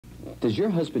Does your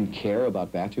husband care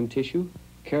about bathroom tissue?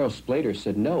 Carol Splater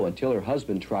said no until her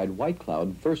husband tried White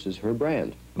Cloud versus her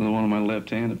brand. The one on my left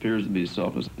hand appears to be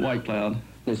softest. White Cloud.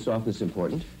 Is softness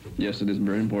important? Yes, it is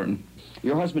very important.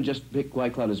 Your husband just picked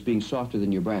White Cloud as being softer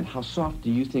than your brand. How soft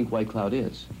do you think White Cloud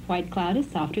is? White Cloud is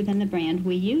softer than the brand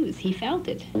we use. He felt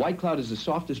it. White Cloud is the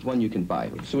softest one you can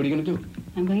buy. So what are you going to do?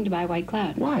 I'm going to buy White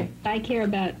Cloud. Why? I care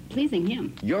about pleasing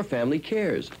him. Your family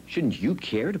cares. Shouldn't you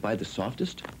care to buy the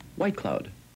softest? White Cloud.